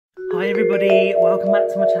Hi everybody, welcome back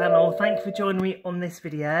to my channel. Thank you for joining me on this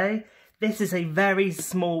video. This is a very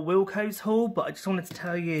small Wilko's haul, but I just wanted to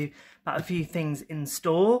tell you about a few things in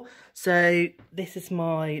store. So this is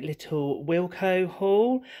my little Wilko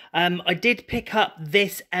haul. I did pick up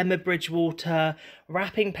this Emma Bridgewater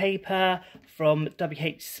wrapping paper from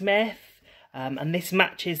WH Smith, and this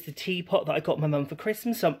matches the teapot that I got my mum for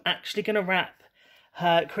Christmas. So I'm actually going to wrap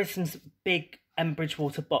her Christmas big Emma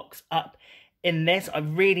Bridgewater box up in this. I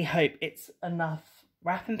really hope it's enough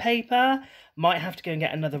wrapping paper. Might have to go and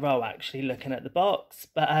get another roll actually, looking at the box.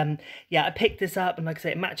 But yeah, I picked this up, and like I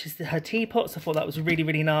say, it matches her teapot, so I thought that was really,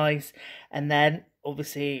 really nice. And then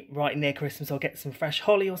obviously right near Christmas I'll get some fresh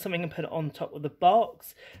holly or something and put it on top of the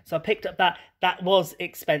box. So I picked up that. That was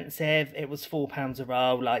expensive. It was £4 a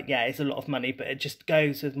roll. Like, yeah, it's a lot of money, but it just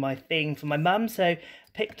goes with my thing for my mum. So I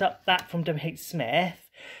picked up that from WH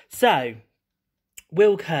Smith. So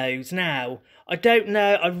Wilko's now, I don't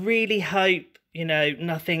know, I really hope, you know,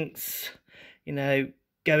 nothing's, you know,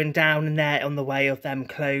 going down in there on the way of them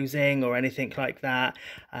closing or anything like that.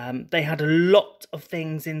 They had a lot of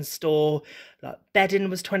things in store, like bedding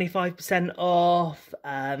was 25% off,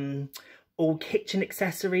 all kitchen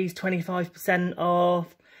accessories 25%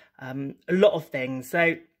 off, a lot of things.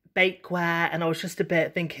 So bakeware, and I was just a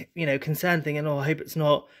bit concerned, thinking, oh, I hope it's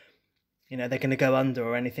not, you know, they're going to go under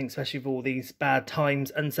or anything, especially with all these bad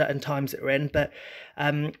times, uncertain times that we're in. But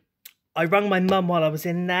I rang my mum while I was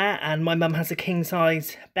in there, and my mum has a king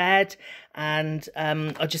size bed, and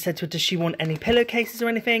I just said to her, does she want any pillowcases or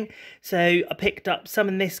anything? So I picked up some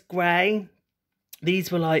in this grey. These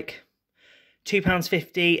were like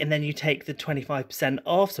 £2.50, and then you take the 25%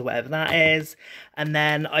 off, so whatever that is. And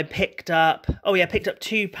then I picked up, oh yeah, I picked up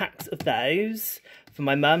 2 packs of those for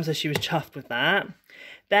my mum, so she was chuffed with that.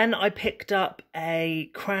 Then I picked up a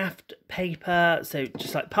craft paper, so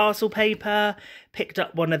just like parcel paper. Picked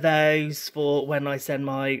up one of those for when I send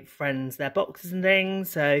my friends their boxes and things,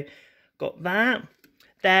 so got that.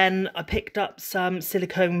 Then I picked up some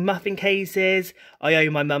silicone muffin cases. I owe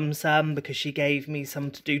my mum some because she gave me some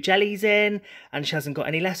to do jellies in, and she hasn't got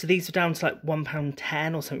any left. So these were down to like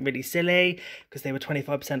 £1.10 or something really silly, because they were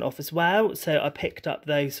 25% off as well. So I picked up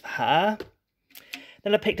those for her.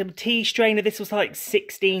 Then I picked up a tea strainer. This was like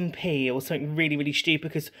 16p or something really, really stupid,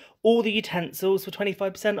 because all the utensils were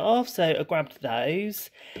 25% off. So I grabbed those.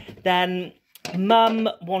 Then Mum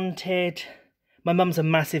wanted... My mum's a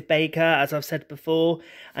massive baker, as I've said before.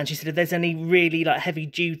 And she said if there's any really like heavy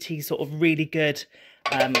duty, sort of really good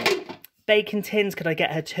baking tins, could I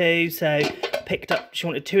get her 2? So I picked up, she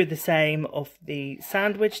wanted 2 of the same of the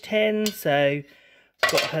sandwich tins. So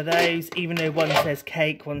got her those, even though one says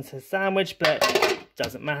cake, one says sandwich, but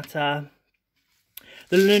doesn't matter.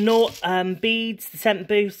 The Lenore beads, the scent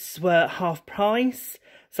boosts, were half price,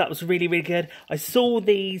 so that was really, really good. I saw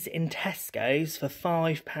these in Tesco's for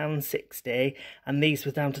 £5.60, and these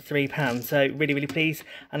were down to £3, so really, really pleased.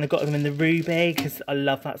 And I got them in the ruby because I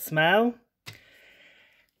love that smell.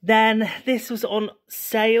 Then this was on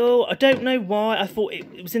sale. I don't know why. I thought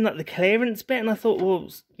it was in like the clearance bit, and I thought, well,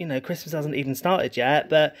 you know, Christmas hasn't even started yet.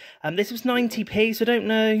 But this was 90p, so I don't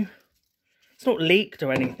know. It's not leaked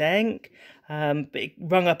or anything. But it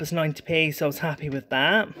rung up as 90p, so I was happy with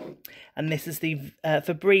that. And this is the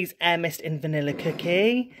Febreze Air Mist in Vanilla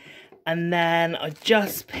Cookie. And then I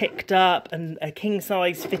just picked up a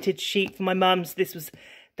king-size fitted sheet for my mum. So this was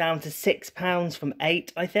down to £6 from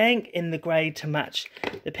 £8, I think, in the grey to match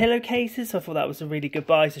the pillowcases. So I thought that was a really good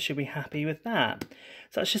buy, so she'll be happy with that.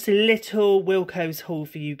 So that's just a little Wilko's haul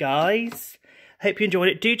for you guys. Hope you enjoyed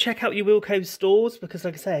it. Do check out your Wilko's stores, because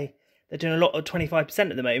like I say, they're doing a lot of 25%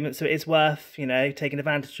 at the moment, so it is worth, you know, taking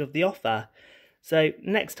advantage of the offer. So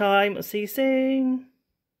next time, I'll see you soon.